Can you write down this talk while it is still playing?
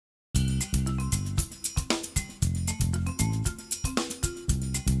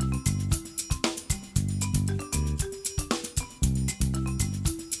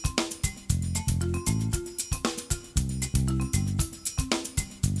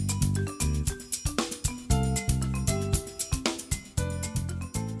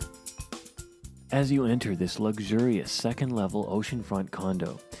As you enter this luxurious second-level oceanfront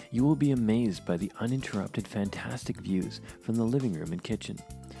condo, you will be amazed by the uninterrupted fantastic views from the living room and kitchen.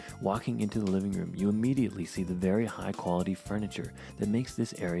 Walking into the living room, you immediately see the very high-quality furniture that makes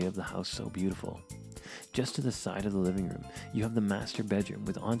this area of the house so beautiful. Just to the side of the living room, you have the master bedroom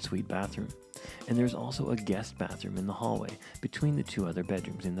with ensuite bathroom, and there's also a guest bathroom in the hallway between the two other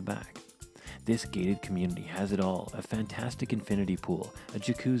bedrooms in the back. This gated community has it all: a fantastic infinity pool, a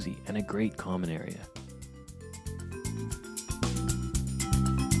jacuzzi, and a great common area.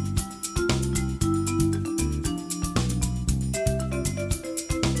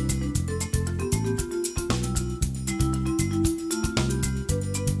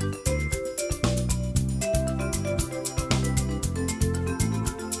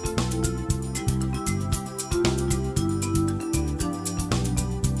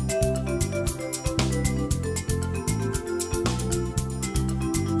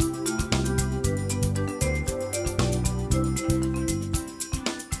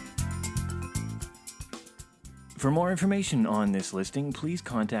 For more information on this listing, please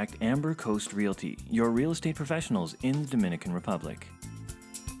contact Amber Coast Realty, your real estate professionals in the Dominican Republic.